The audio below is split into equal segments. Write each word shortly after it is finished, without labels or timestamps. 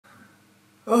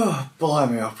Oh,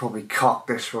 blimey, I've probably cocked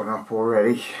this one up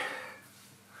already.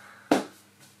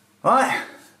 Right,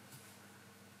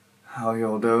 how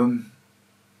y'all doing?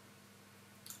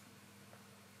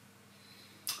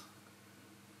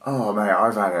 Oh mate,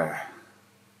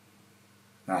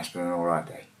 it's been an alright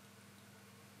day.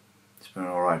 It's been an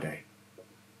alright day.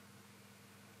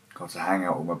 Got to hang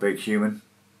out with my big human.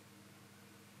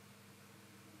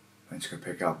 Went to go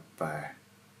pick up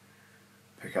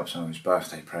some of his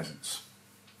birthday presents.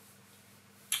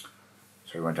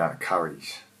 So we went down to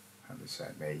Curry's. It was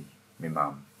me, my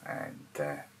mum, and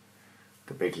the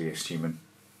bigliest human.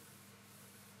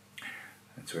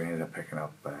 And so we ended up picking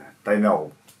up. They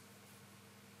know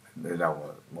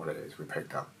what it is. We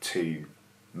picked up 2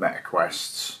 Meta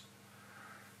Quests,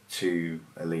 2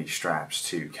 Elite Straps,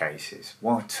 2 cases.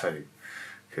 Why 2?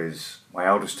 Because my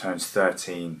eldest turns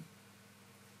 13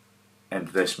 end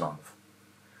of this month.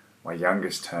 My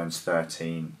youngest turns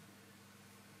 13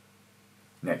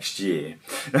 next year.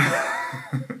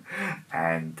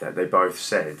 And they both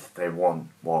said they want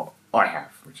what I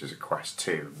have, which is a Quest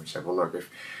 2. And we said, well look,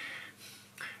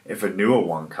 if a newer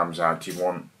one comes out,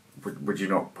 would you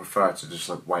not prefer to just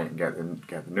like wait and get the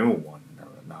newer one? And they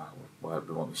were like, no, we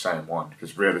want the same one,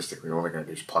 because realistically all they're going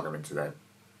to do is plug them into their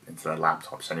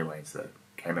laptops anyway, into their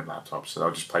gaming laptops. So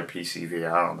they'll just play PC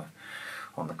VR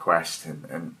on the Quest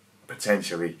and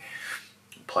potentially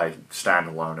play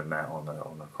standalone and that on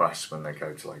the Quest when they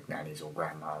go to like nannies or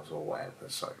grandmas or whatever.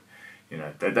 So, you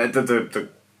know, the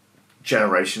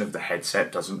generation of the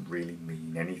headset doesn't really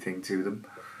mean anything to them.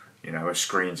 You know, a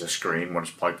screen's a screen when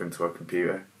it's plugged into a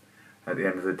computer at the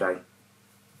end of the day.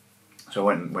 So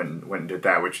I went and did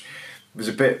that, which was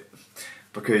a bit,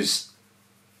 because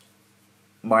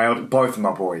both of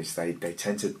my boys, they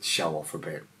tend to show off a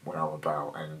bit when I'm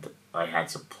about, and I had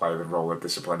to play the role of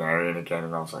disciplinarian again,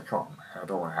 and I was like, oh man, I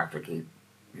don't want to have to keep,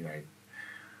 you know,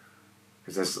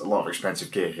 because there's a lot of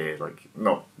expensive gear here, like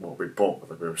not what we bought,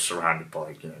 but like we were surrounded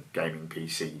by, you know, gaming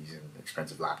PCs and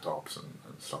expensive laptops and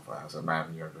stuff like that. So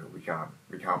man, you know, we can't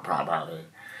prat about it,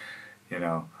 you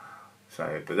know.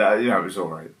 So, but that, you know, it was all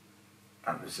right.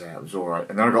 It was all right.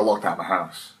 And then I got locked out of my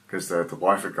house because the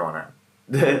wife had gone out,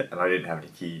 and I didn't have any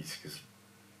keys because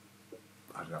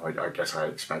I don't know. I guess I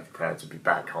expected her to be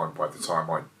back home by the time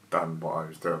I'd done what I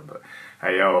was doing. But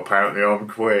hey, yo, apparently I'm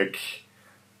quick.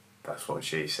 That's what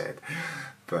she said,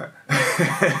 but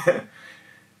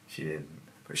she didn't.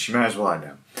 But she may as well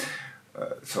now.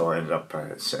 So I ended up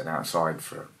sitting outside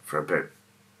for a bit.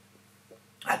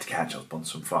 I had to catch up on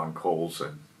some phone calls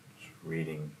and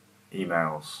reading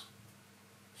emails.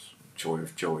 Joy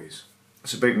of joys.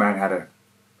 So big man had a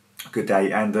good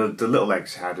day, and the little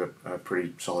legs had a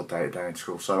pretty solid day in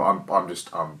school. So I'm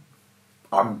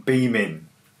beaming,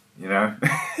 you know.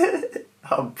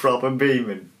 I'm proper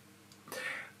beaming.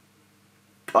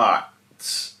 But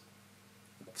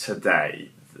today,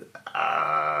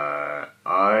 I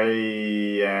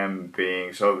am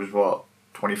being, so it was what,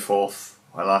 24th,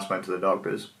 I last went to the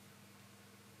doctors.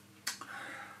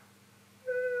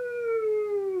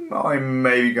 I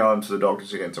may be going to the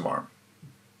doctors again tomorrow.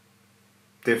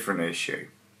 Different issue.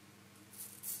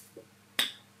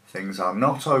 Things are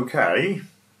not okay,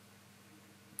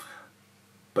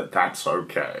 but that's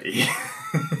okay.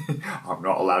 I'm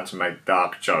not allowed to make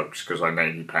dark jokes because I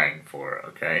may be paying for it,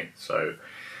 okay? So,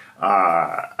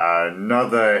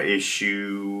 another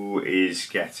issue is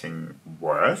getting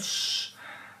worse,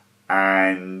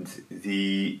 and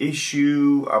the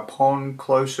issue upon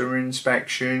closer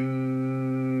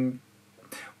inspection,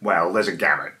 well, there's a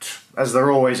gamut. As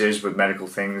there always is with medical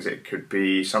things, it could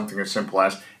be something as simple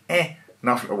as,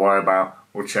 nothing to worry about,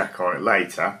 we'll check on it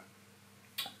later.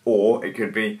 Or it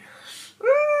could be,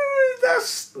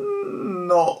 that's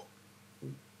not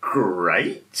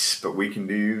great, but we can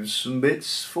do some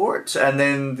bits for it. And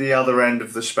then the other end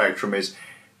of the spectrum is,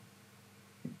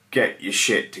 get your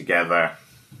shit together.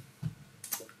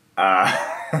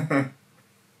 I'm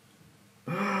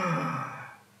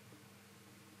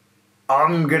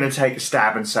going to take a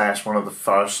stab and say it's one of the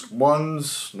first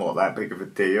ones, not that big of a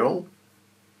deal.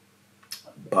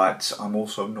 But I'm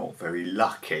also not very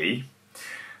lucky.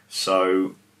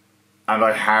 So, and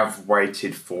I have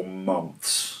waited for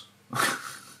months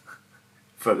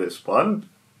for this one.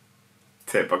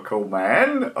 Typical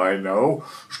man, I know.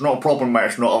 It's not a problem, mate.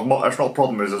 It's not a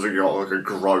problem. Is as you got like a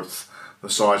growth the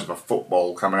size of a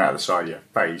football coming out of the side of your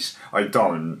face. I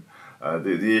don't.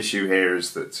 The issue here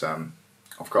is that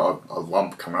I've got a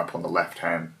lump coming up on the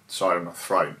left-hand side of my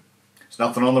throat. There's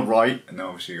nothing on the right, and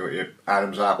obviously you got your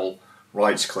Adam's apple.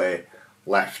 Right's clear,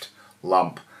 left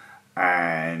lump,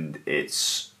 and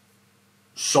it's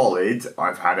solid.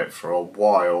 I've had it for a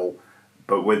while.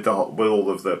 But with all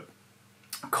of the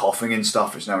coughing and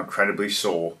stuff, it's now incredibly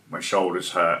sore. My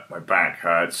shoulders hurt, my back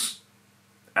hurts,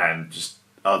 and just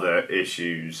other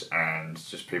issues, and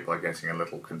just people are getting a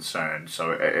little concerned.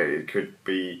 So it could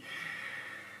be,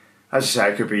 as I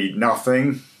say, it could be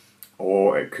nothing,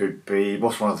 or it could be,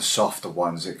 what's one of the softer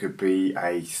ones? It could be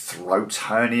a throat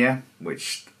hernia,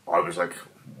 which I was like,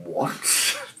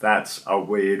 what? That's a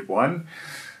weird one.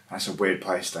 That's a weird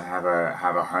place to have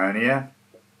a hernia,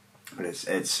 but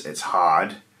it's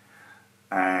hard.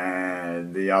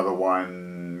 And the other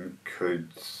one could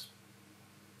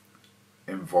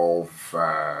involve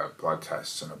blood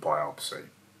tests and a biopsy.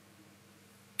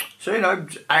 So, you know,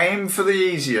 aim for the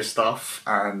easier stuff,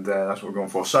 and that's what we're going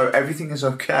for. So everything is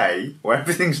okay, or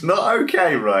everything's not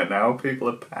okay right now. People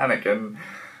are panicking,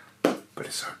 but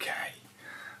it's okay.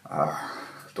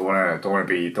 Don't want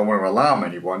to alarm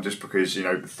anyone just because, you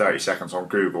know, 30 seconds on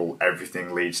Google,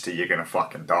 everything leads to you're gonna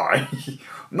fucking die.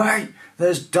 Mate,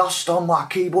 there's dust on my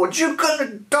keyboard. You're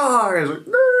gonna die. It's like,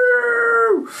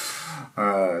 no.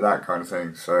 That kind of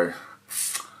thing. So,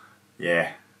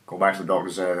 yeah, go back to the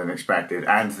doctors earlier than expected.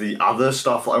 And the other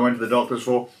stuff that I went to the doctors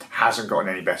for hasn't gotten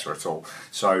any better at all.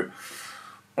 So,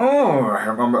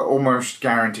 I'm almost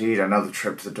guaranteed another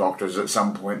trip to the doctors at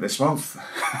some point this month.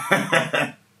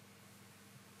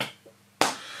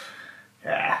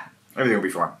 Yeah, everything will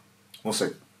be fine. We'll see.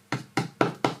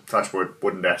 Touch wood,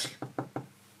 wooden desk,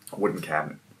 wooden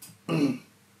cabinet.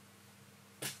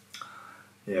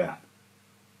 Yeah.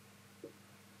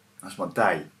 That's my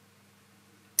day.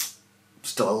 I'm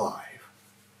still alive.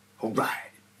 Alright.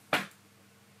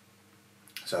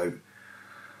 So,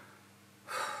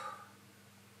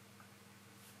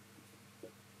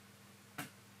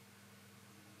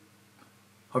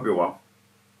 hope you're well.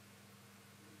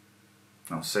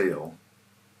 I'll see you all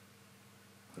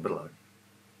below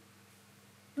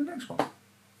the next one.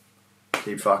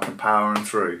 Keep fucking powering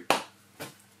through.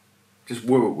 Just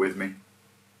woo it with me.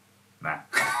 Nah.